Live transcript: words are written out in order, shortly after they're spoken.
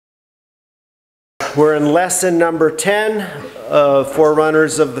We're in lesson number 10 of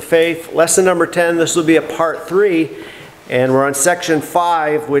Forerunners of the Faith. Lesson number 10, this will be a part 3, and we're on section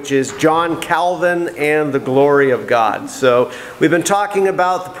 5, which is John Calvin and the Glory of God. So we've been talking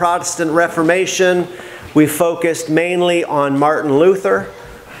about the Protestant Reformation. We focused mainly on Martin Luther,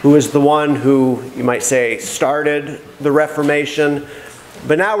 who is the one who, you might say, started the Reformation.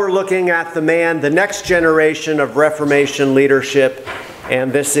 But now we're looking at the man, the next generation of Reformation leadership,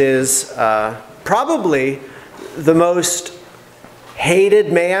 and this is probably the most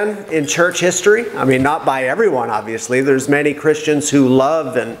hated man in church history. I mean, not by everyone, obviously. There's many Christians who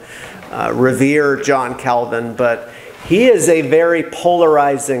love and revere John Calvin, but he is a very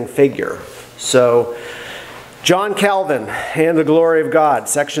polarizing figure. So, John Calvin and the Glory of God,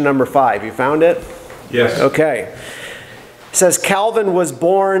 section number 5. You found it? Yes. Okay. It says, Calvin was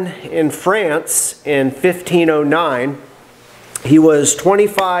born in France in 1509. He was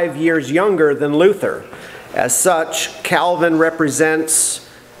 25 years younger than Luther. As such, Calvin represents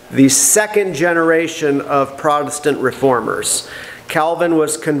the second generation of Protestant reformers. Calvin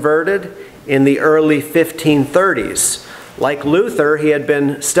was converted in the early 1530s. Like Luther, he had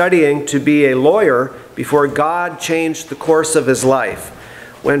been studying to be a lawyer before God changed the course of his life.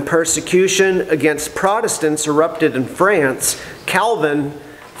 When persecution against Protestants erupted in France, Calvin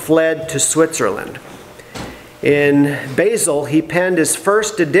fled to Switzerland. In Basel, he penned his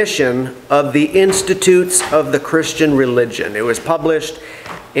first edition of the Institutes of the Christian Religion. It was published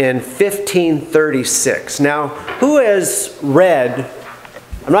in 1536. Now, who has read,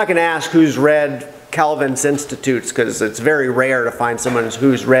 I'm not going to ask who's read Calvin's Institutes, because it's very rare to find someone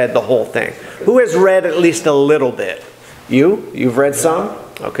who's read the whole thing. Who has read at least a little bit? You? You've read some?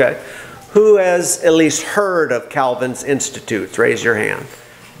 Okay. Who has at least heard of Calvin's Institutes? Raise your hand.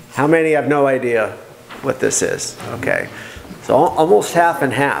 How many have no idea what this is? Okay. So almost half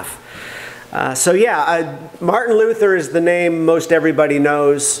and half. Martin Luther is the name most everybody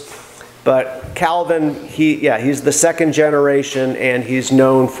knows. But Calvin, he's the second generation, and he's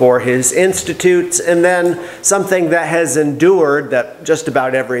known for his institutes, and then something that has endured that just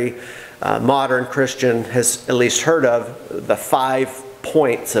about every modern Christian has at least heard of, the 5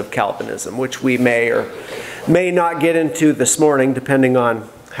 points of Calvinism, which we may or may not get into this morning, depending on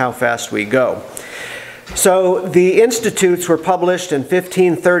how fast we go. So the Institutes were published in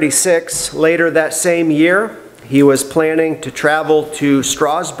 1536. Later that same year, he was planning to travel to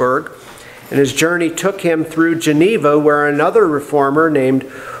Strasbourg, and his journey took him through Geneva, where another reformer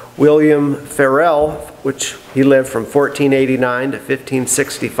named William Farel, which he lived from 1489 to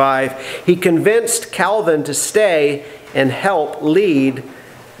 1565, he convinced Calvin to stay and help lead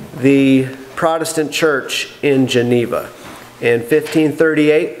the Protestant church in Geneva. In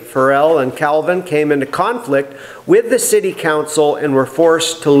 1538, Farel and Calvin came into conflict with the city council and were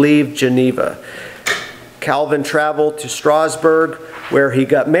forced to leave Geneva. Calvin traveled to Strasbourg, where he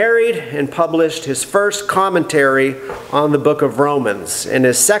got married and published his first commentary on the book of Romans in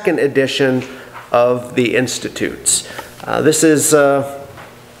his second edition of the Institutes. This is a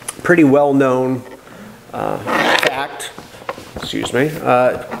pretty well-known fact.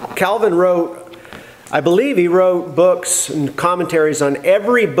 Calvin wrote, I believe he wrote books and commentaries on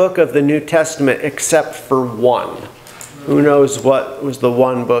every book of the New Testament except for one. Who knows what was the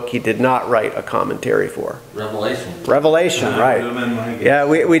one book he did not write a commentary for? Revelation, right. Yeah,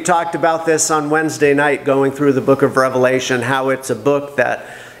 we talked about this on Wednesday night, going through the book of Revelation, how it's a book that,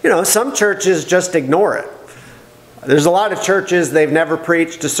 some churches just ignore it. There's a lot of churches, they've never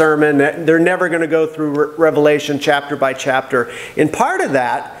preached a sermon. They're never going to go through Revelation chapter by chapter. And part of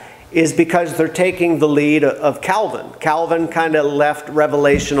that is because they're taking the lead of Calvin. Calvin kind of left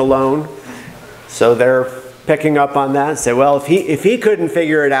Revelation alone, so they're picking up on that and say, well, if he couldn't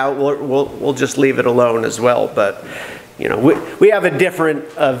figure it out, we'll just leave it alone as well. But we have a different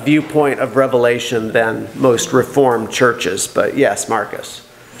viewpoint of Revelation than most Reformed churches. But yes, Marcus.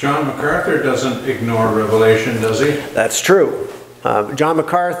 John MacArthur doesn't ignore Revelation, does he? That's true. John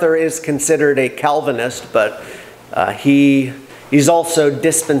MacArthur is considered a Calvinist, but he's also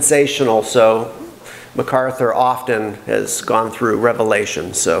dispensational. So MacArthur often has gone through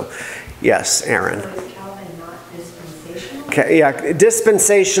Revelation. So yes, Aaron. Okay, yeah,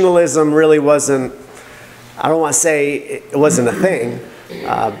 dispensationalism really wasn't, I don't want to say it wasn't a thing,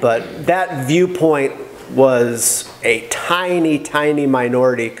 but that viewpoint was a tiny, tiny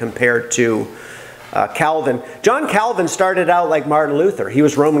minority compared to Calvin. John Calvin started out like Martin Luther. He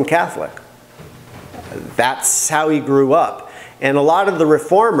was Roman Catholic. That's how he grew up. And a lot of the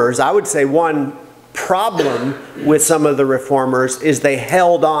reformers, I would say one problem with some of the reformers is they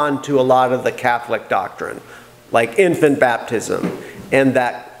held on to a lot of the Catholic doctrine, like infant baptism and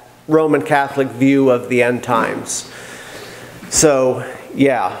that Roman Catholic view of the end times. So,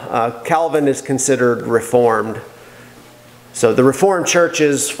 yeah, Calvin is considered Reformed. So the Reformed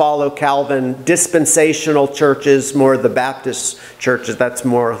churches follow Calvin. Dispensational churches, more the Baptist churches, that's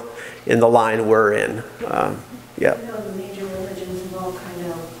more in the line we're in. Yeah. You know, the major religions have all kind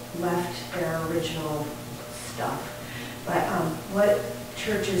of left their original stuff. But what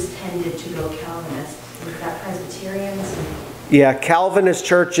churches tended to go Calvinist? Was that Presbyterians? Yeah, Calvinist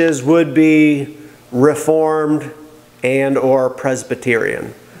churches would be Reformed and or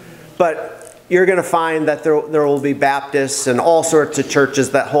Presbyterian. But you're going to find that there will be Baptists and all sorts of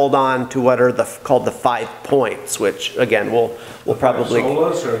churches that hold on to what are called the 5 points, which again we'll probably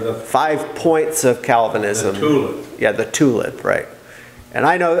solas or the 5 points of Calvinism. The TULIP. Yeah, the TULIP, right. And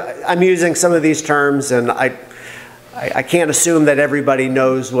I know I'm using some of these terms, and I can't assume that everybody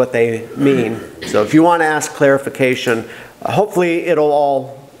knows what they mean. So if you want to ask clarification, hopefully it'll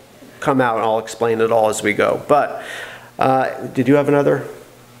all come out and I'll explain it all as we go. But did you have another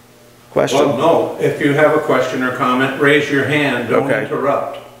question? Well, no. If you have a question or comment, raise your hand. Don't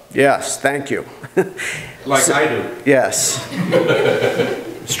interrupt. Yes, thank you. Like I do. Yes.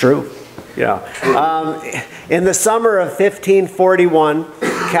 It's true. Yeah. In the summer of 1541,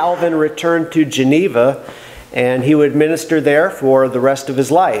 Calvin returned to Geneva, and he would minister there for the rest of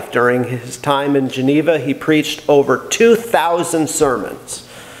his life. During his time in Geneva, he preached over 2,000 sermons.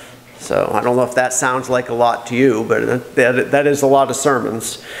 So I don't know if that sounds like a lot to you, but that is a lot of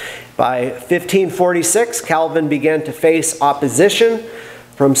sermons. By 1546, Calvin began to face opposition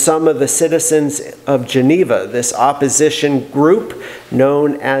from some of the citizens of Geneva. This opposition group,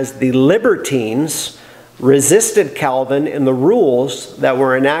 known as the Libertines, resisted Calvin and the rules that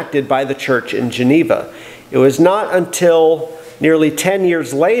were enacted by the church in Geneva. It was not until nearly 10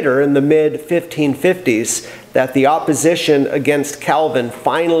 years later, in the mid-1550s, that the opposition against Calvin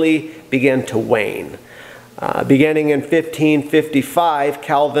finally began to wane. Beginning in 1555,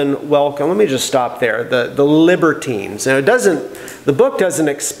 Calvin welcomed, let me just stop there, the Libertines. Now the book doesn't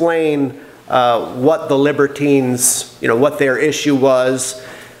explain what the Libertines, what their issue was.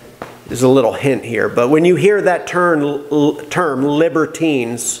 There's a little hint here, but when you hear that term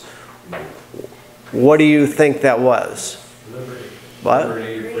Libertines, what do you think that was? Liberty. What?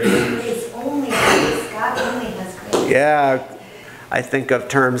 Grace only. God only has grace. Yeah, I think of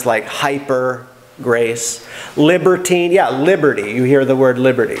terms like hyper, grace. Libertine, yeah, liberty. You hear the word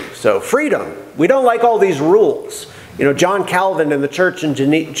liberty. So freedom. We don't like all these rules. John Calvin in the church in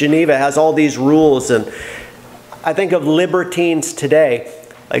Geneva has all these rules, and I think of libertines today.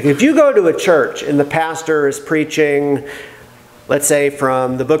 Like if you go to a church and the pastor is preaching, let's say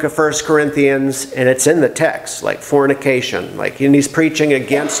from the book of 1 Corinthians, and it's in the text, like fornication, and he's preaching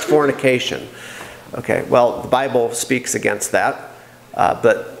against fornication. Okay, well, the Bible speaks against that,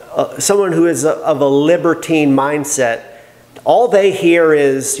 but someone who is of a libertine mindset, all they hear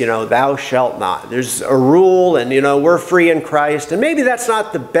is, thou shalt not. There's a rule, and, we're free in Christ. And maybe that's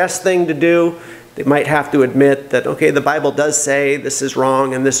not the best thing to do. They might have to admit that, okay, the Bible does say this is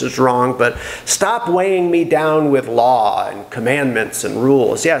wrong and this is wrong, but stop weighing me down with law and commandments and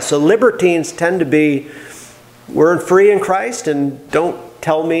rules. Yeah, so libertines tend to be, we're free in Christ, and don't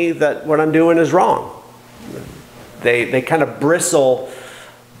tell me that what I'm doing is wrong. They kind of bristle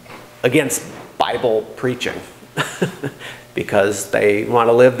against Bible preaching because they want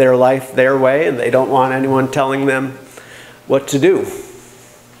to live their life their way and they don't want anyone telling them what to do.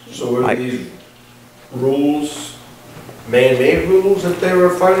 So were these rules man-made rules that they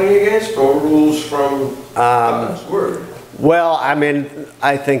were fighting against, or rules from God's Word? Well,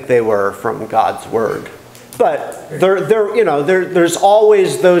 I think they were from God's Word. But there's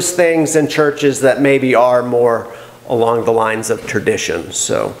always those things in churches that maybe are more along the lines of tradition.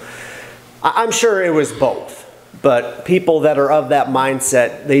 So I'm sure it was both. But people that are of that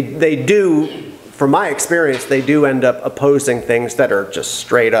mindset, they do, from my experience, they do end up opposing things that are just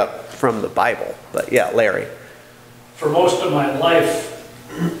straight up from the Bible. But yeah, Larry. For most of my life,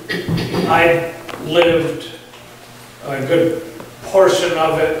 I lived a good portion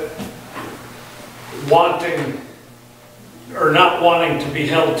of it wanting or not wanting to be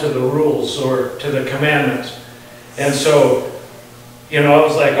held to the rules or to the commandments. And so, I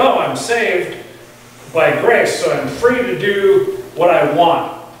was like, oh, I'm saved by grace, so I'm free to do what I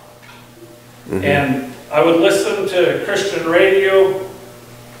want. Mm-hmm. And I would listen to Christian radio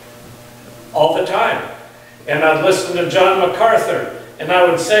all the time. And I'd listen to John MacArthur, and I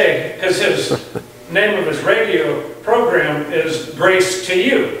would say, because his name of his radio program is Grace to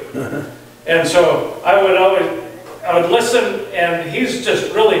You. And so I would listen, and he's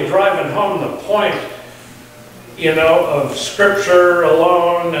just really driving home the point, of Scripture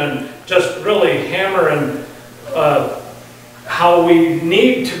alone, and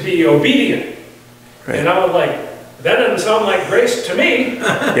obedient. Right. And I was like, that doesn't sound like grace to me.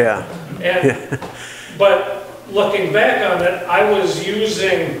 Yeah. And, but looking back on it, I was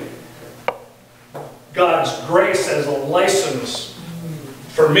using God's grace as a license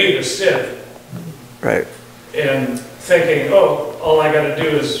for me to sin. Right. And thinking, oh, all I got to do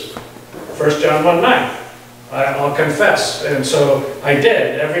is 1 John 1:9. I'll confess. And so I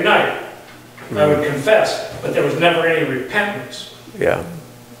did every night. I would confess, but there was never any repentance. Yeah.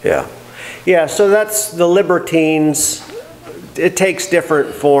 Yeah. Yeah, so that's the libertines. It takes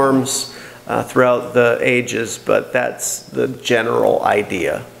different forms throughout the ages, but that's the general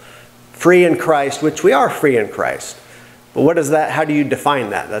idea. Free in Christ, which we are free in Christ. But what is that? How do you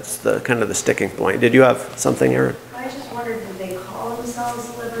define that? That's the kind of the sticking point. Did you have something, Aaron? I just wondered, did they call themselves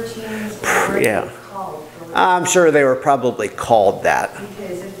libertines? Or Yeah. were they called libertines? I'm sure they were probably called that.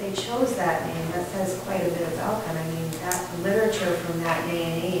 Because if they chose that name, that says quite a bit about them. I mean, that literature from that day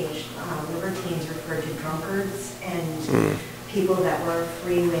and age, libertines referred to drunkards and people that were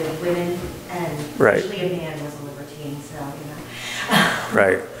free with women, and Right. usually a man was a libertine, so, you know.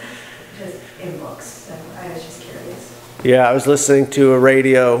 Right. Just in books, so I was just curious. Yeah, I was listening to a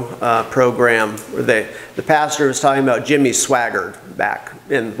radio program where the pastor was talking about Jimmy Swaggart back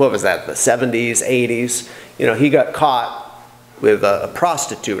in, what was that, the 70s, 80s. You know, he got caught with a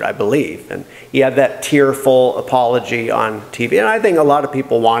prostitute, I believe, and he had that tearful apology on TV. And I think a lot of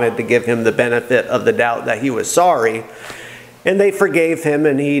people wanted to give him the benefit of the doubt that he was sorry, and they forgave him,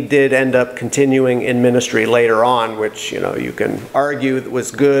 and he did end up continuing in ministry later on, which, you know, you can argue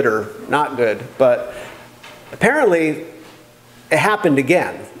was good or not good, but apparently it happened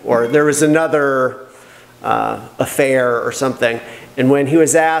again, or there was another affair or something. And when he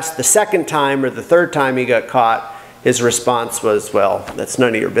was asked the second time or the third time he got caught, his response was, well, that's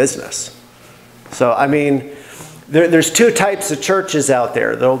none of your business. So, I mean, there's two types of churches out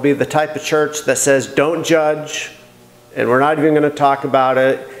there. There'll be the type of church that says, don't judge, and we're not even going to talk about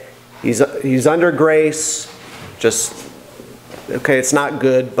it. He's under grace, just, okay, it's not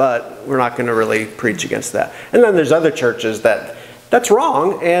good, but we're not going to really preach against that. And then there's other churches that's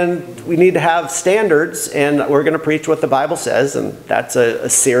wrong, and we need to have standards, and we're going to preach what the Bible says, and that's a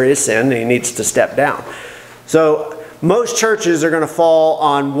serious sin, and he needs to step down. So most churches are going to fall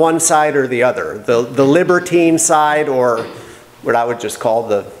on one side or the other, the libertine side, or what I would just call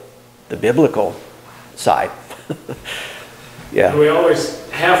the biblical side. Yeah. We always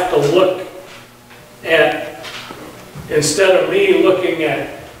have to look at, instead of me looking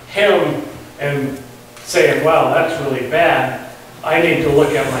at him and saying, wow, that's really bad, I need to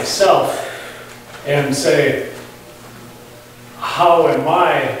look at myself and say, how am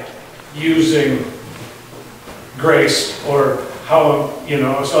I using grace, or how, you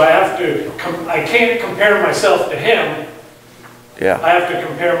know, so I have to, I can't compare myself to him. Yeah. I have to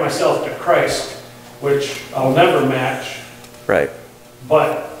compare myself to Christ, which I'll never match. Right.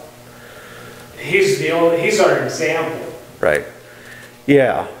 But he's our example. Right.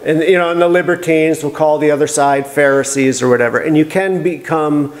 Yeah. And, you know, and the libertines will call the other side Pharisees or whatever. And you can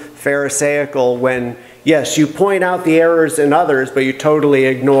become Pharisaical when, yes, you point out the errors in others, but you totally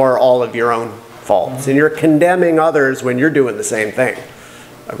ignore all of your own faults. And you're condemning others when you're doing the same thing.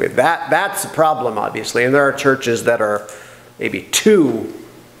 I mean, that's a problem, obviously. And there are churches that are maybe too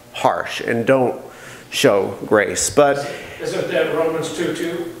harsh and don't show grace. But isn't that Romans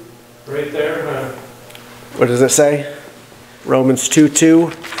 2:2 right there? What does it say? Romans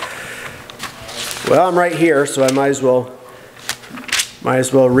 2:2. Well, I'm right here, so I might as well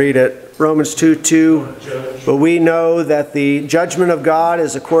read it. Romans 2:2. But we know that the judgment of God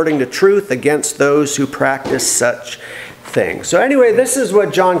is according to truth against those who practice such things. So anyway, this is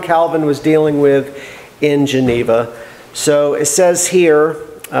what John Calvin was dealing with in Geneva. So it says here,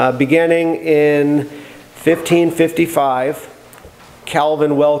 beginning in 1555,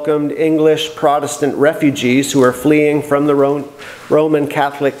 Calvin welcomed English Protestant refugees who were fleeing from the Roman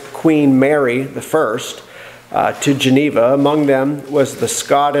Catholic Queen Mary I to Geneva. Among them was the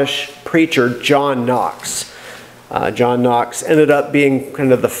Scottish preacher John Knox. John Knox ended up being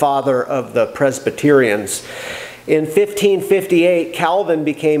kind of the father of the Presbyterians. In 1558, Calvin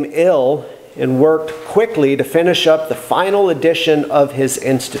became ill and worked quickly to finish up the final edition of his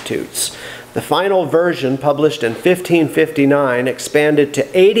Institutes. The final version, published in 1559, expanded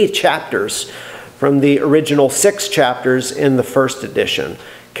to 80 chapters from the original 6 chapters in the first edition.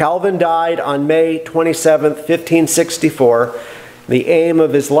 Calvin died on May 27, 1564. The aim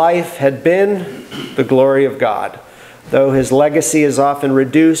of his life had been the glory of God. Though his legacy is often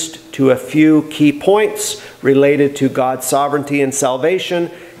reduced to a few key points related to God's sovereignty and salvation,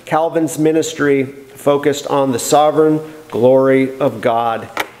 Calvin's ministry focused on the sovereign glory of God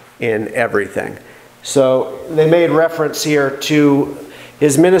in everything. So they made reference here to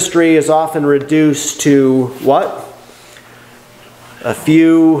his ministry is often reduced to what? A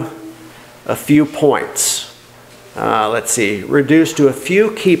few points. Let's see, reduced to a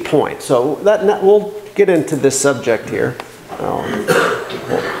few key points. So we'll get into this subject here.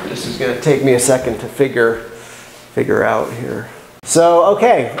 This is going to take me a second to figure out here. So,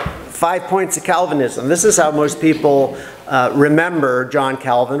 okay, 5 points of Calvinism. This is how most people remember John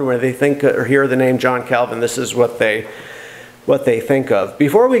Calvin. When they think or hear the name John Calvin, this is what they think of.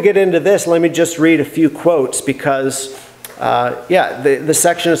 Before we get into this, let me just read a few quotes because, the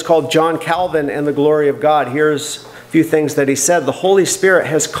section is called John Calvin and the Glory of God. Here's a few things that he said. The Holy Spirit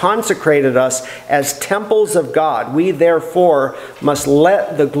has consecrated us as temples of God. We therefore must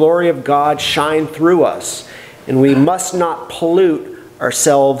let the glory of God shine through us, and we must not pollute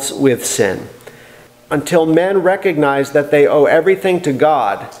ourselves with sin. Until men recognize that they owe everything to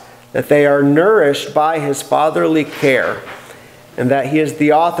God, that they are nourished by his fatherly care, and that he is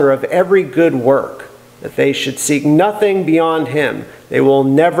the author of every good work, that they should seek nothing beyond him, they will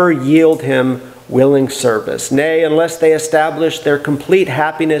never yield him willing service. Nay, unless they establish their complete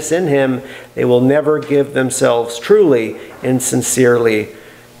happiness in him, they will never give themselves truly and sincerely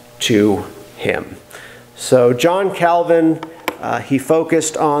to him. So John Calvin, he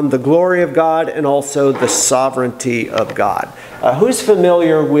focused on the glory of God and also the sovereignty of God. Who's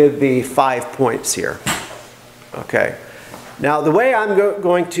familiar with the 5 points here? Okay. Now, the way I'm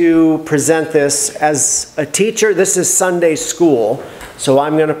going to present this as a teacher, this is Sunday school, so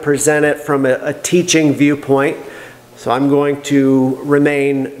I'm going to present it from a teaching viewpoint. So I'm going to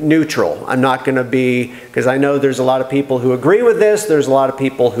remain neutral. I'm not going to be, because I know there's a lot of people who agree with this, there's a lot of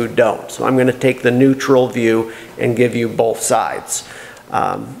people who don't. So I'm going to take the neutral view and give you both sides.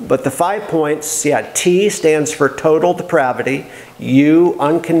 But the 5 points, T stands for total depravity, U,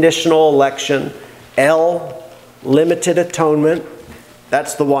 unconditional election, L, limited atonement.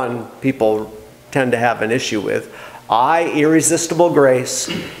 That's the one people tend to have an issue with. I, irresistible grace,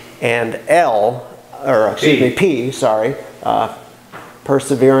 and P,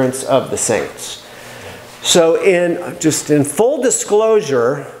 perseverance of the saints. So in full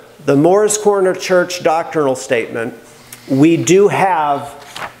disclosure, the Moore's Corner Church doctrinal statement, we do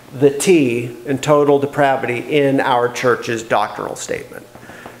have the T in total depravity in our church's doctrinal statement.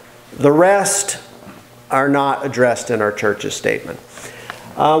 The rest are not addressed in our church's statement.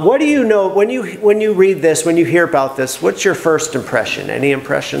 What do you know when you read this, when you hear about this? What's your first impression? Any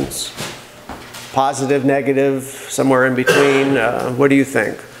impressions? Positive, negative, somewhere in between? What do you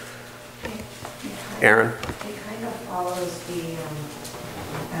think, Aaron? It kind of follows the,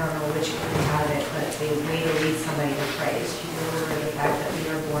 I don't know which we have it, but the way to lead somebody to Christ. You remember the fact that we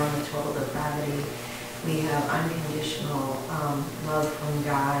are born with total depravity. We have unconditional love from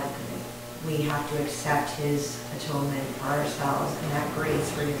God. We have to accept his atonement for ourselves, and that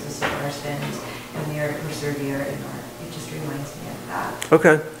grace forgives us of our sins, and we are to persevere in it just reminds me of that.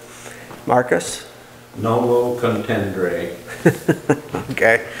 Okay. Marcus? Nolo contendere.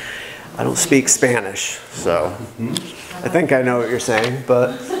 Okay. I don't speak Spanish, so I think I know what you're saying.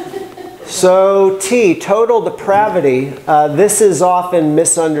 But so T, total depravity, this is often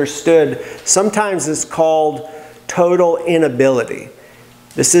misunderstood. Sometimes it's called total inability.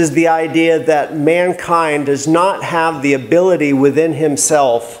 This is the idea that mankind does not have the ability within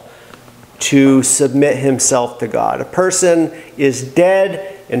himself to submit himself to God. A person is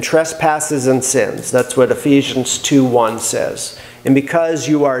dead in trespasses and sins. That's what Ephesians 2:1 says. And because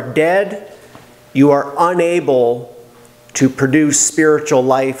you are dead, you are unable to produce spiritual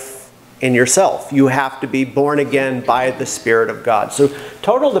life in yourself. You have to be born again by the Spirit of God. So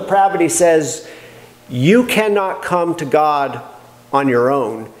total depravity says you cannot come to God on your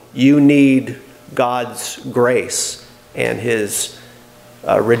own. You need God's grace and his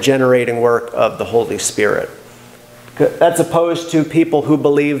regenerating work of the Holy Spirit. That's opposed to people who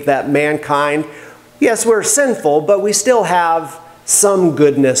believe that mankind, yes, we're sinful, but we still have some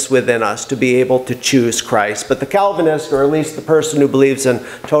goodness within us to be able to choose Christ. But the Calvinist, or at least the person who believes in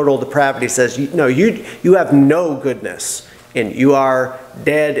total depravity, says, no, you have no goodness. And you are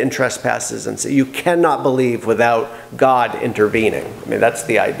dead in trespasses, and so you cannot believe without God intervening. I mean, that's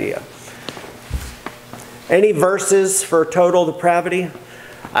the idea. Any verses for total depravity?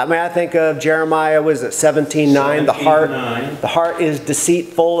 I mean, I think of Jeremiah, was it 17:9? The heart is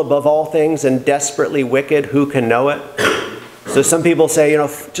deceitful above all things and desperately wicked. Who can know it? So some people say,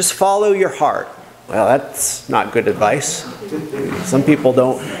 just follow your heart. Well, that's not good advice. Some people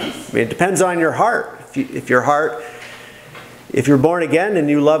don't. I mean, it depends on your heart. If you're born again and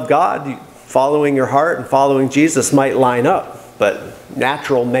you love God, following your heart and following Jesus might line up. but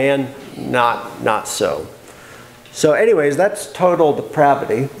natural man, not so. So anyways, that's total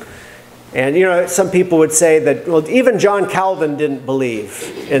depravity. And you know, some people would say that, well, even John Calvin didn't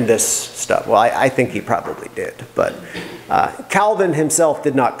believe in this stuff. Well, I think he probably did, but Calvin himself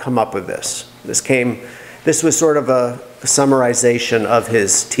did not come up with this. This was sort of a summarization of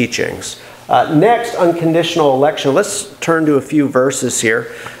his teachings. Next, unconditional election. Let's turn to a few verses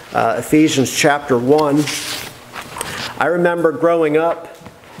here. Ephesians chapter 1. I remember growing up,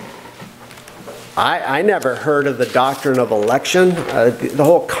 I never heard of the doctrine of election. The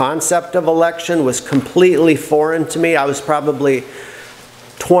whole concept of election was completely foreign to me. I was probably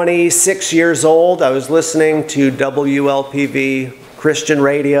 26 years old. I was listening to WLPV Christian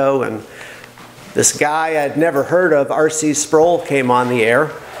radio, and this guy I'd never heard of, R.C. Sproul, came on the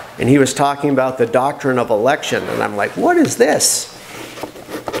air, and he was talking about the doctrine of election. And I'm like, what is this?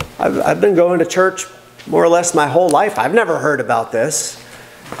 I've been going to church more or less my whole life. I've never heard about this.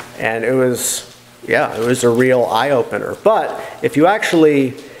 And it was a real eye-opener. But if you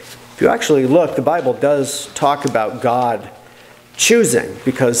actually look, the Bible does talk about God choosing,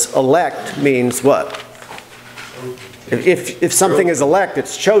 because elect means what? If something is elect,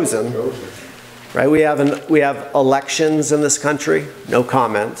 it's chosen. Right? We have elections in this country. No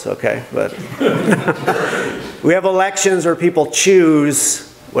comments, okay? But we have elections where people choose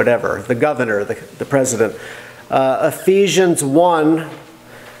whatever, the governor, the president. Ephesians 1.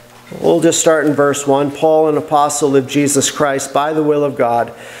 We'll just start in verse 1. Paul, an apostle of Jesus Christ, by the will of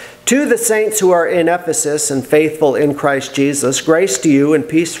God, to the saints who are in Ephesus and faithful in Christ Jesus, grace to you and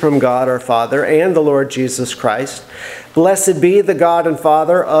peace from God our Father and the Lord Jesus Christ. Blessed be the God and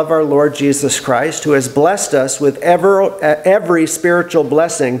Father of our Lord Jesus Christ, who has blessed us with every spiritual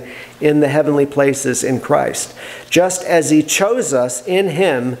blessing in the heavenly places in Christ, just as he chose us in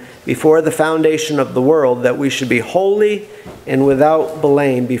him before the foundation of the world, that we should be holy and without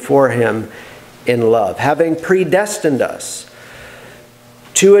blame before him in love, having predestined us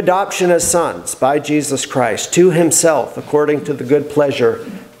to adoption as sons by Jesus Christ, to himself, according to the good pleasure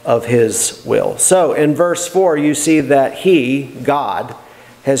of his will. So in verse 4, you see that he, God,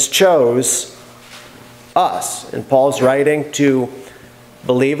 has chose us. And Paul's writing to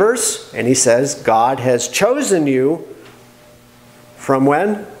believers, and he says, God has chosen you from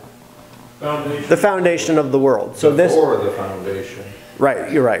when? Foundation. The foundation of the world. So before the foundation.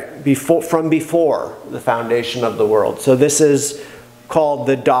 Right, you're right. From before the foundation of the world. So this is called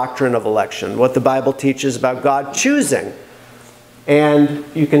the doctrine of election, what the Bible teaches about God choosing. And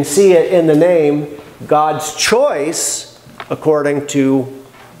you can see it in the name, God's choice, according to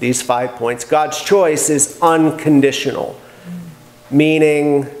these 5 points. God's choice is unconditional,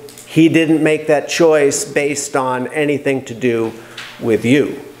 meaning he didn't make that choice based on anything to do with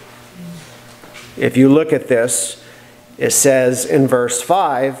you. If you look at this, it says in verse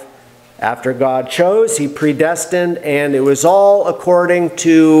 5, after God chose, he predestined, and it was all according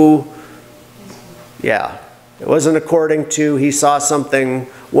to, it wasn't according to he saw something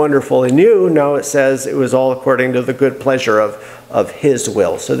wonderful in you. No, it says it was all according to the good pleasure of his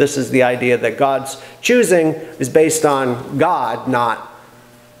will. So this is the idea that God's choosing is based on God,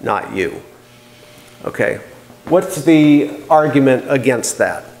 not you. Okay, what's the argument against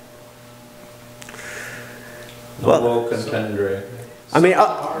that? Well, contendere. I mean, some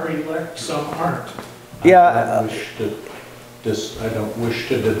are elect, some aren't. yeah. I don't wish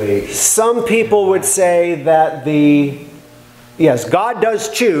to debate. Some people would say that yes, God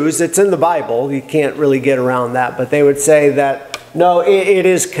does choose. It's in the Bible. You can't really get around that. But they would say that, no, it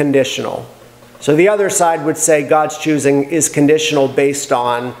is conditional. So the other side would say God's choosing is conditional based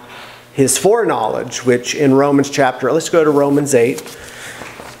on his foreknowledge, which in Romans chapter, let's go to Romans 8.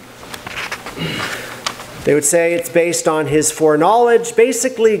 They would say it's based on his foreknowledge.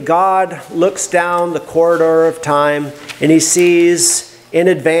 Basically, God looks down the corridor of time and he sees in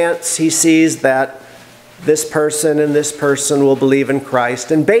advance, he sees that this person and this person will believe in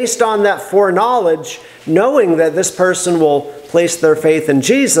Christ. And based on that foreknowledge, knowing that this person will place their faith in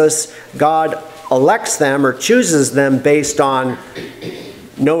Jesus, God elects them or chooses them based on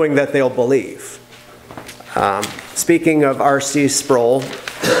knowing that they'll believe. Speaking of R.C. Sproul,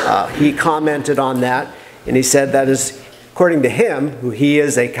 he commented on that. And he said that is, according to him, who he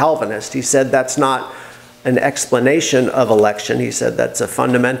is a Calvinist, he said that's not an explanation of election. He said that's a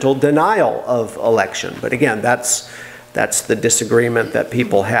fundamental denial of election. But again, that's the disagreement that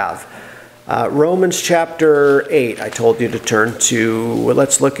people have. Romans chapter 8, I told you to turn to.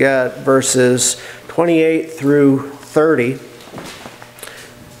 Let's look at verses 28 through 30.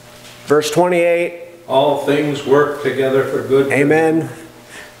 Verse 28. All things work together for good. Amen.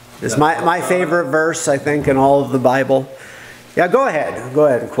 It's my favorite verse, I think, in all of the Bible. Yeah, go ahead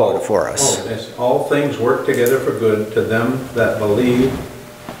and quote it for us. Oh, yes. All things work together for good to them that believe.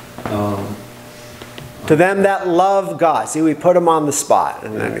 To them that love God. See, we put them on the spot.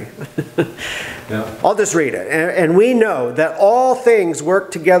 And then Yeah. I'll just read it. And we know that all things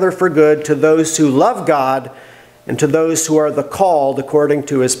work together for good to those who love God and to those who are the called according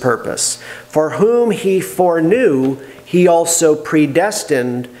to his purpose. For whom he foreknew, he also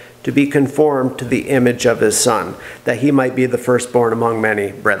predestined to be conformed to the image of his Son, that he might be the firstborn among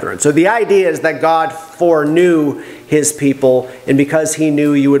many brethren. So the idea is that God foreknew his people, and because he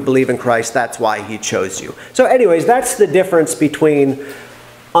knew you would believe in Christ, that's why he chose you. So anyways, that's the difference between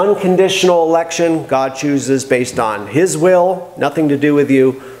unconditional election, God chooses based on his will, nothing to do with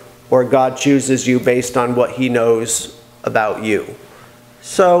you, or God chooses you based on what he knows about you.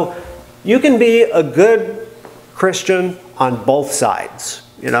 So you can be a good Christian on both sides.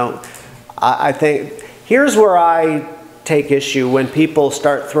 You know, I think here's where I take issue when people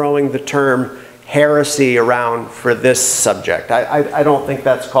start throwing the term heresy around for this subject. I don't think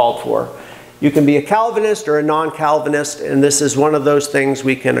that's called for. You can be a Calvinist or a non-Calvinist, and this is one of those things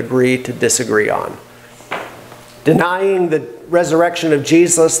we can agree to disagree on. Denying the resurrection of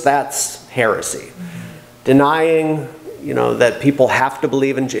Jesus, that's heresy. Denying, you know, that people have to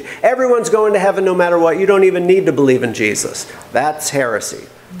believe in Jesus. Everyone's going to heaven no matter what. You don't even need to believe in Jesus. That's heresy.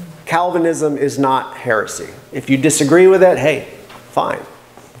 Calvinism is not heresy. If you disagree with it, hey, fine.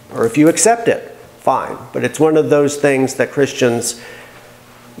 Or if you accept it, fine. But it's one of those things that Christians,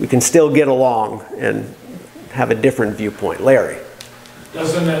 we can still get along and have a different viewpoint. Larry.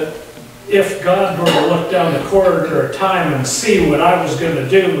 Doesn't it, if God were to look down the corridor of time and see what I was going to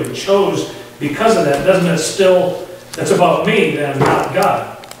do and chose because of that, doesn't it still, that's about me then, not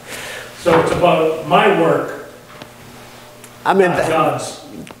God? So it's about my work, I mean, not God's.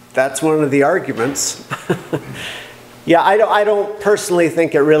 That's one of the arguments. Yeah, I don't personally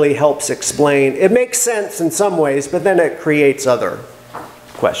think it really helps explain. It makes sense in some ways, but then it creates other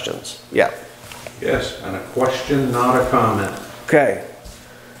questions. Yeah. Yes, and a question, not a comment. Okay.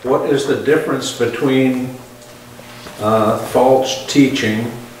 What is the difference between false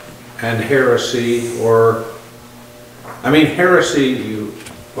teaching and heresy, or, I mean, heresy,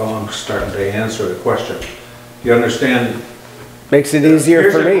 well, I'm starting to answer the question. You understand? Makes it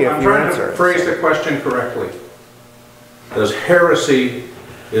easier for me if I'm you trying answer to it. phrase the question correctly. Does heresy,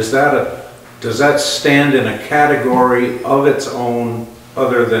 does that stand in a category of its own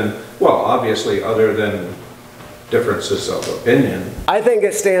other than, well, obviously other than differences of opinion? I think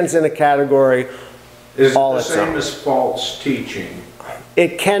it stands in a category Is it all the its same own. as false teaching?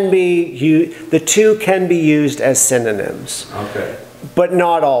 It can be, the two can be used as synonyms, Okay. but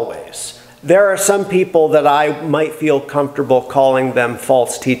not always. There are some people that I might feel comfortable calling them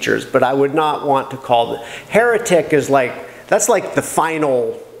false teachers, but I would not want to call them. Heretic is like, that's like the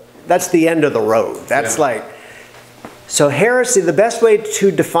final, that's the end of the road. That's like, so heresy, the best way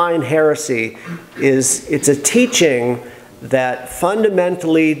to define heresy is it's a teaching that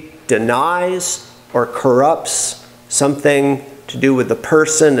fundamentally denies or corrupts something to do with the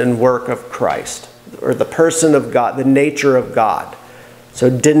person and work of Christ, or the person of God, the nature of God. So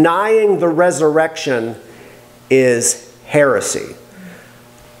denying the resurrection is heresy.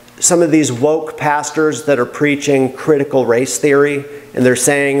 Some of these woke pastors that are preaching critical race theory, and they're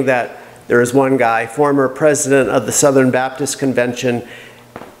saying that there is one guy, former president of the Southern Baptist Convention,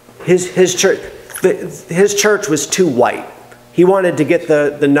 his church was too white. He wanted to get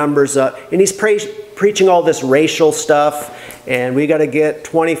the numbers up, and he's preaching all this racial stuff, and we got to get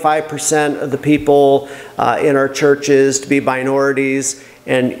 25% of the people in our churches to be minorities.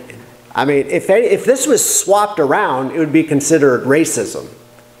 And I mean, if this was swapped around, it would be considered racism,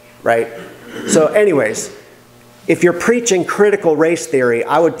 right? So anyways, if you're preaching critical race theory,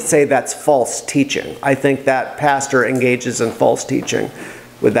 I would say that's false teaching. I think that pastor engages in false teaching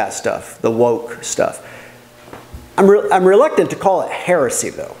with that stuff, the woke stuff. I'm reluctant to call it heresy,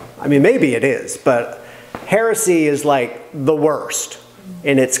 though. I mean, maybe it is, but heresy is like the worst,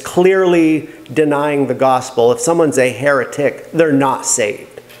 and it's clearly denying the gospel. If someone's a heretic, they're not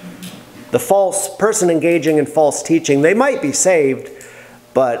saved. The false person engaging in false teaching, they might be saved,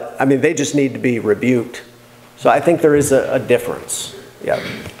 but I mean, they just need to be rebuked. So I think there is a difference. Yeah.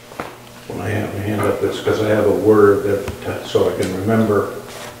 When I have my hand up, it's because I have a word that, so I can remember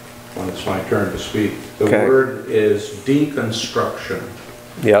when it's my turn to speak. The word is deconstruction.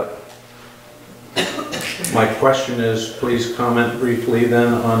 Yep. My question is, please comment briefly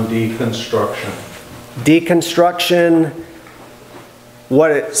then on deconstruction. Deconstruction,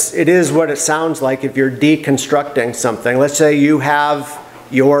 it is what it sounds like if you're deconstructing something. Let's say you have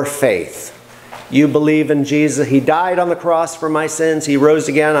your faith, You believe in Jesus. He died on the cross for my sins. He rose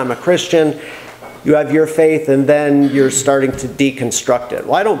again. I'm a Christian. You have your faith, and then you're starting to deconstruct it.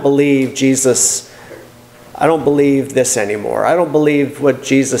 Well, I don't believe Jesus. I don't believe this anymore. I don't believe what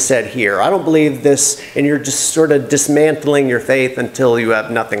Jesus said here. I don't believe this, and you're just sort of dismantling your faith until you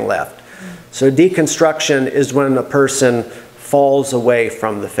have nothing left. So deconstruction is when a person falls away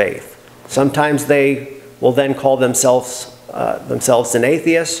from the faith. Sometimes they will then call themselves an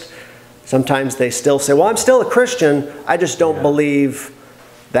atheist. Sometimes they still say, well, I'm still a Christian, I just don't believe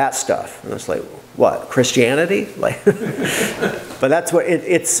that stuff. And it's like, what, Christianity? Like, but that's what,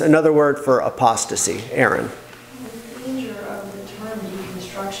 it's another word for apostasy. Aaron. The danger of the term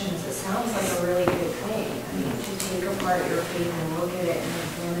deconstruction is it sounds like a really good thing. I mean, to take apart your faith and look at it and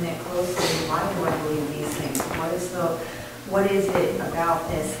examine it closely. Why do I believe these things? What is it about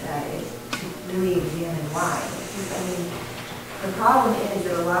this that is to really examine why? Because, I mean, the problem is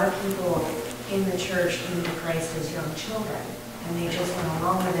that a lot of people in the church came to Christ as young children, and they just went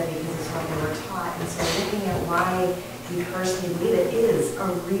along with it because it's what they were taught. And so looking at why you personally believe it is a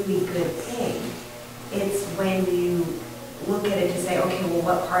really good thing. It's when you look at it to say, okay, well,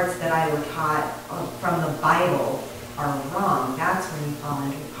 what parts that I were taught from the Bible are wrong, that's when you fall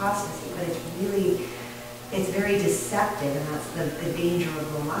into apostasy. But it's very deceptive, and that's the danger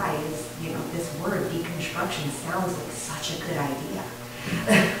of the lie is, this word deconstruction sounds like such a good idea.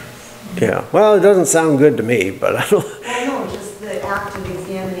 Yeah, well, it doesn't sound good to me, but I don't... Well, no, just the act of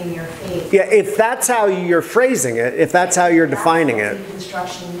examining your faith. Yeah, if that's how you're phrasing it, if that's how you're defining it.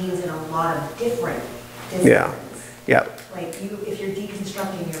 Deconstruction means in a lot of different disciplines. Yeah. Like if you're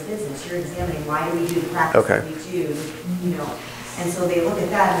deconstructing your business, you're examining why do we do the practice that we do, and so they look at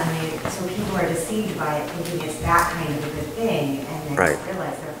that and so people are deceived by it thinking it's that kind of a good thing, and then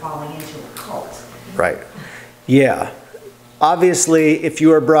realize they're falling into a cult. Right. Yeah. Obviously, if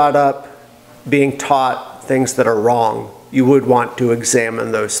you are brought up being taught things that are wrong, you would want to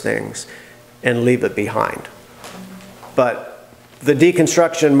examine those things and leave it behind. But the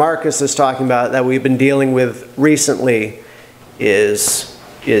deconstruction Marcus is talking about that we've been dealing with recently is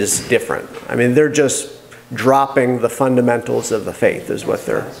different. I mean, they're just dropping the fundamentals of the faith is what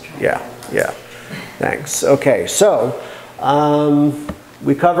they're, yeah. Thanks. Okay, so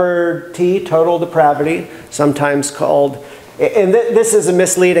we covered T, total depravity, sometimes called, and this is a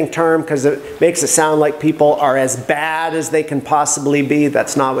misleading term because it makes it sound like people are as bad as they can possibly be.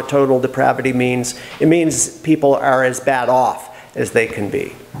 That's not what total depravity means. It means people are as bad off as they can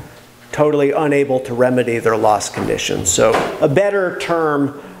be, totally unable to remedy their lost condition. So a better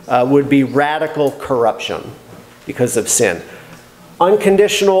term would be radical corruption because of sin.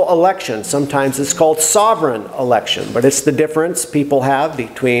 Unconditional election, sometimes it's called sovereign election, but it's the difference people have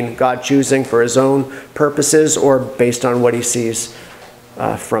between God choosing for his own purposes or based on what he sees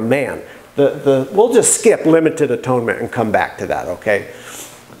from man. We'll just skip limited atonement and come back to that, okay?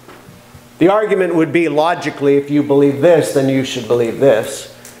 The argument would be logically, if you believe this, then you should believe this.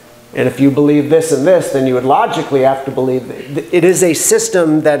 And if you believe this and this, then you would logically have to believe it is a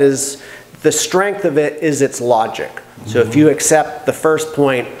system that is, the strength of it is its logic. So if you accept the first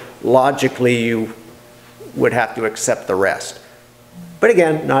point, logically you would have to accept the rest. But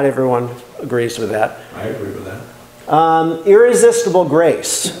again, not everyone agrees with that. I agree with that. Irresistible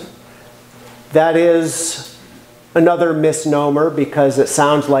grace. That is another misnomer because it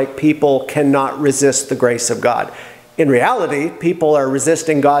sounds like people cannot resist the grace of God. In reality, people are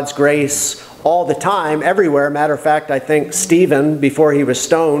resisting God's grace all the time, everywhere. Matter of fact, I think Stephen, before he was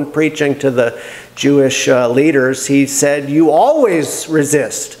stoned, preaching to the Jewish leaders, he said, you always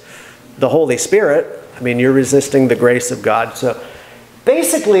resist the Holy Spirit. I mean, you're resisting the grace of God. So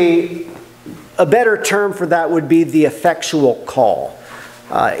basically, a better term for that would be the effectual call.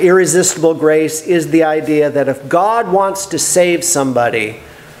 Irresistible grace is the idea that if God wants to save somebody,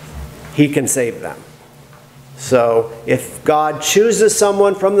 he can save them. So if God chooses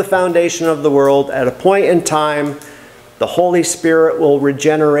someone from the foundation of the world at a point in time, the Holy Spirit will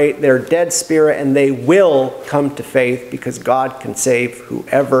regenerate their dead spirit and they will come to faith because God can save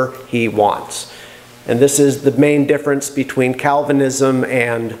whoever he wants. And this is the main difference between Calvinism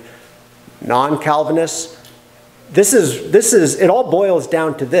and non-Calvinists. It all boils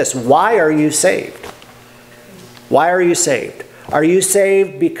down to this. Why are you saved? Why are you saved? Are you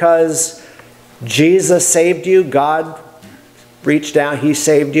saved because Jesus saved you, God reached down, he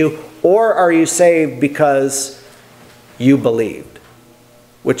saved you, or are you saved because you believed?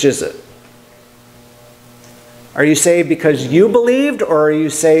 Which is it? Are you saved because you believed, or are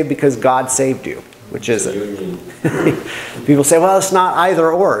you saved because God saved you? Which is it? People say, well, it's not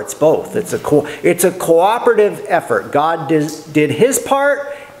either or, it's both. It's a cooperative effort. God did his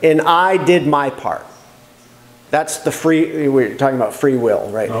part, and I did my part. That's the free, we're talking about free will,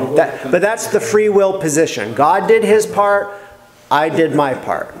 right? Oh, But that's the free will position. God did his part, I did my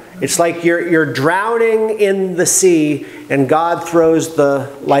part. It's like you're drowning in the sea and God throws the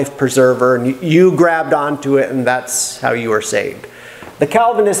life preserver and you grabbed onto it and that's how you are saved. The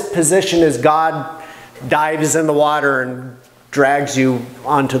Calvinist position is God dives in the water and drags you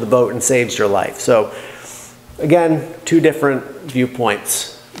onto the boat and saves your life. So again, two different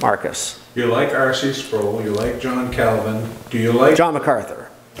viewpoints, Marcus. You like R.C. Sproul, you like John Calvin, do you like... John MacArthur.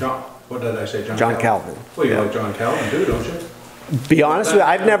 What did I say, John Calvin. Well, you like John Calvin too, don't you? Be honest with you,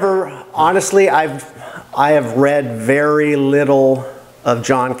 I've never, honestly, I have read very little of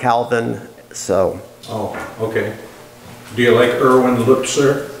John Calvin, so. Oh, okay. Do you like Erwin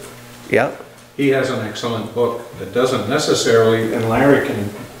Lutzer? Yeah. He has an excellent book that doesn't necessarily, and Larry can,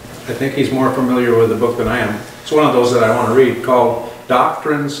 I think he's more familiar with the book than I am. It's one of those that I want to read called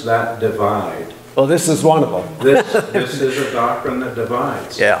Doctrines That Divide. Well, this is one of them. This is a doctrine that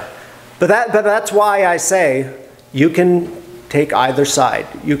divides. Yeah. But that's why I say you can take either side.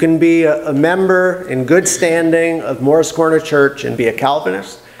 You can be a member in good standing of Morris Corner Church and be a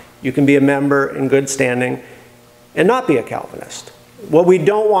Calvinist. You can be a member in good standing and not be a Calvinist. What we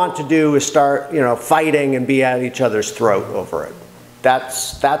don't want to do is start, fighting and be at each other's throat over it.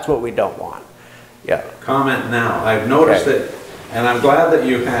 That's what we don't want. Yeah. Comment now. I've noticed that, and I'm glad that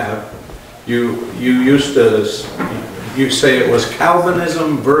you have. You used to, you say it was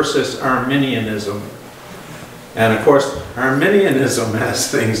Calvinism versus Arminianism. And of course, Arminianism has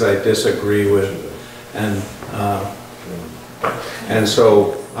things I disagree with, and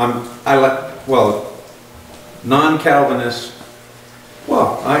so non-Calvinist.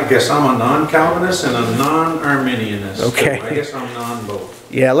 Well, I guess I'm a non-Calvinist and a non-Arminianist. Okay. So I guess I'm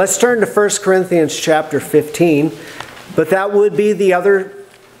non-both. Yeah, let's turn to 1 Corinthians chapter 15, but that would be the other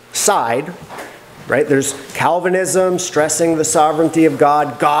side. Right? There's Calvinism, stressing the sovereignty of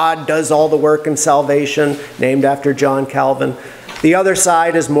God. God does all the work in salvation, named after John Calvin. The other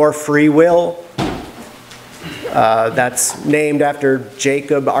side is more free will. That's named after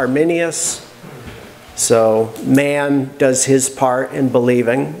Jacob Arminius. So man does his part in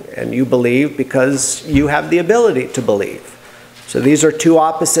believing, and you believe because you have the ability to believe. So these are two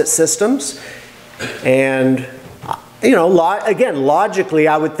opposite systems. And again, logically,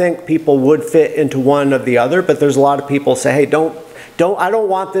 I would think people would fit into one of the other, but there's a lot of people say, hey, I don't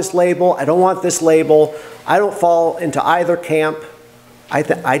want this label, I don't want this label, I don't fall into either camp.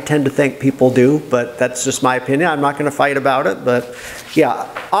 I tend to think people do, but that's just my opinion. I'm not going to fight about it, but yeah,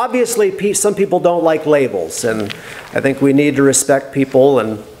 obviously some people don't like labels, and I think we need to respect people,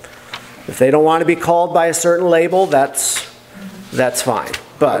 and if they don't want to be called by a certain label, that's fine.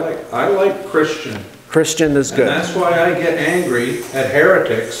 But I like Christian. Christian is good. And that's why I get angry at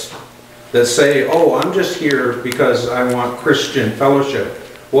heretics that say, oh, I'm just here because I want Christian fellowship.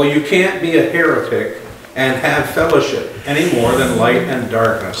 Well, you can't be a heretic and have fellowship any more than light and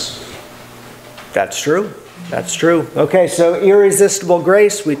darkness. That's true. That's true. Okay, so irresistible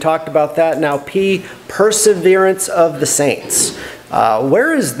grace, we talked about that. Now P, perseverance of the saints.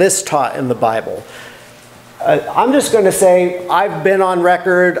 Where is this taught in the Bible? I'm just going to say I've been on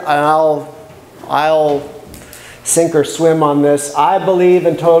record, and I'll sink or swim on this. I believe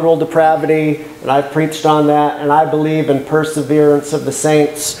in total depravity, and I've preached on that, and I believe in perseverance of the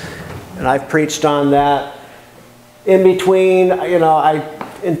saints, and I've preached on that. In between, I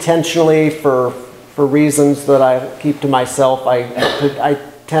intentionally, for reasons that I keep to myself, I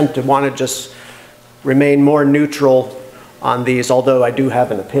tend to want to just remain more neutral on these, although I do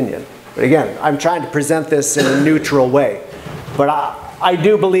have an opinion. But again, I'm trying to present this in a neutral way. But I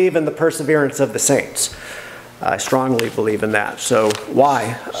do believe in the perseverance of the saints. I strongly believe in that. So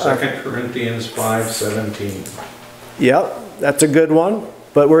why? 2 Corinthians 5:17. Yep, that's a good one.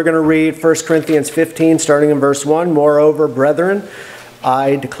 But we're going to read 1 Corinthians 15, starting in verse 1. Moreover, brethren,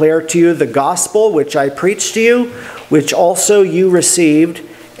 I declare to you the gospel which I preached to you, which also you received,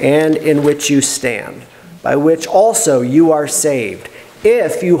 and in which you stand, by which also you are saved,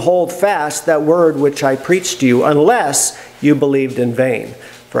 if you hold fast that word which I preached to you, unless you believed in vain.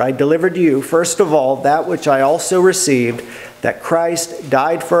 For I delivered to you, first of all, that which I also received, that Christ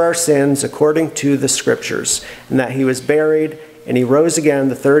died for our sins according to the Scriptures, and that he was buried, and he rose again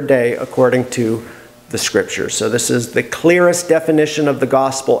the third day according to the Scriptures. So this is the clearest definition of the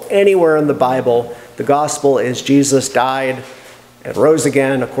gospel anywhere in the Bible. The gospel is Jesus died and rose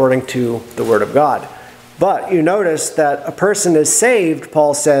again according to the Word of God. But you notice that a person is saved,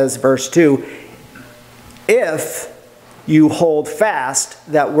 Paul says, verse 2, if you hold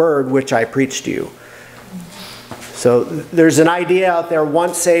fast that word which I preached to you. So there's an idea out there,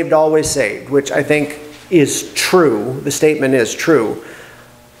 once saved, always saved, which I think is true. The statement is true.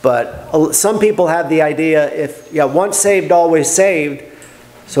 But some people have the idea, once saved, always saved.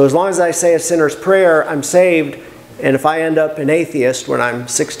 So as long as I say a sinner's prayer, I'm saved. And if I end up an atheist when I'm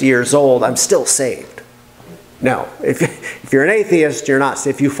 60 years old, I'm still saved. No, if you're an atheist, you're not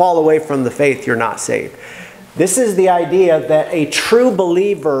saved. If you fall away from the faith, you're not saved. This is the idea that a true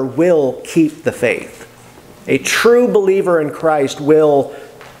believer will keep the faith. A true believer in Christ will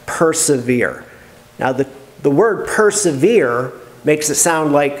persevere. Now, the word persevere makes it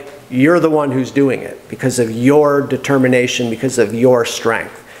sound like you're the one who's doing it because of your determination, because of your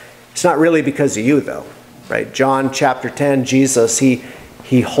strength. It's not really because of you, though, right? John chapter 10, Jesus,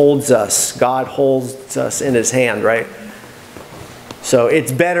 he holds us. God holds us in his hand, right? So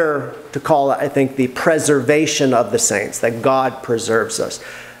it's better to call it, I think, the preservation of the saints, that God preserves us.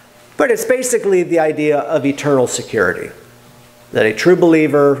 But it's basically the idea of eternal security, that a true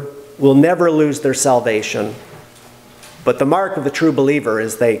believer will never lose their salvation, but the mark of the true believer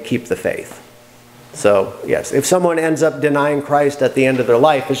is they keep the faith. So, yes, if someone ends up denying Christ at the end of their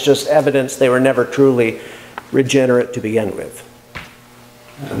life, it's just evidence they were never truly regenerate to begin with.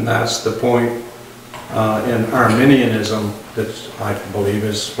 And that's the point in Arminianism that I believe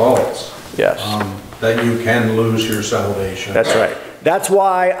is false. Yes. That you can lose your salvation. That's right. That's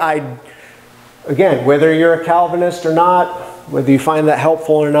why again, whether you're a Calvinist or not, whether you find that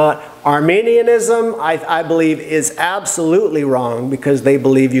helpful or not, Arminianism, I believe, is absolutely wrong because they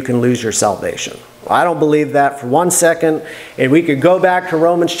believe you can lose your salvation. I don't believe that for 1 second. And we could go back to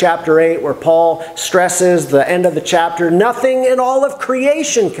Romans chapter 8 where Paul stresses the end of the chapter, nothing in all of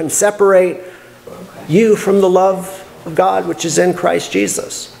creation can separate you from the love of God which is in Christ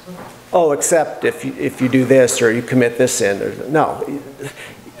Jesus. Oh, except if you do this or you commit this sin. No.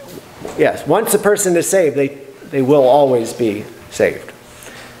 Yes, once a person is saved, they will always be saved.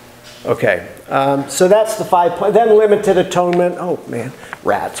 Okay, so that's the 5 points. Then limited atonement. Oh man,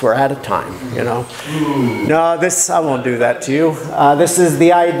 rats, we're out of time, you know. No, I won't do that to you. This is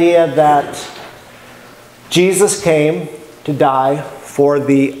the idea that Jesus came to die for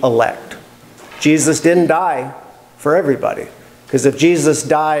the elect. Jesus didn't die for everybody. Because if Jesus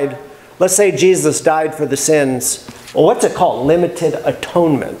died, let's say Jesus died for the sins, well, what's it called? Limited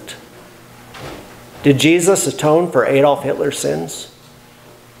atonement. Did Jesus atone for Adolf Hitler's sins?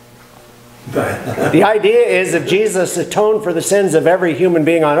 The idea is if Jesus atoned for the sins of every human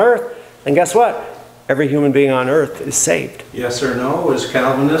being on earth, then guess what? Every human being on earth is saved. Yes or no? Is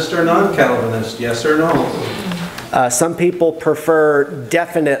Calvinist or non-Calvinist? Yes or no? Some people prefer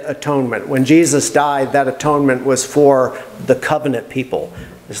definite atonement. When Jesus died, that atonement was for the covenant people.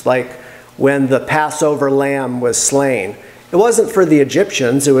 It's like when the Passover lamb was slain. It wasn't for the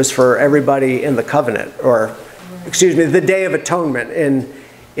Egyptians, it was for everybody in the covenant, or, excuse me, the Day of Atonement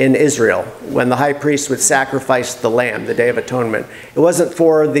in Israel, when the high priest would sacrifice the lamb, the Day of Atonement. It wasn't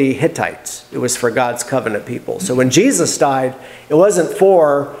for the Hittites, it was for God's covenant people. So when Jesus died, it wasn't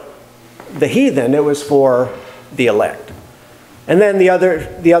for the heathen, it was for the elect. And then the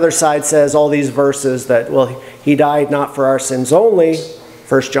other side says all these verses that, well, he died not for our sins only,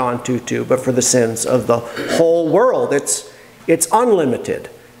 1 John 2:2, but for the sins of the whole world. It's unlimited.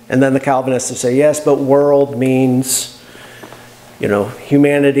 And then the Calvinists will say, yes, but world means, you know,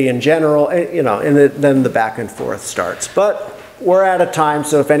 humanity in general, you know, and then the back and forth starts. But we're out of time,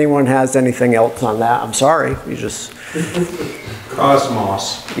 so if anyone has anything else on that, I'm sorry. You just...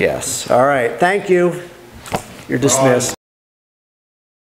 Cosmos. Yes. All right. Thank you. You're dismissed.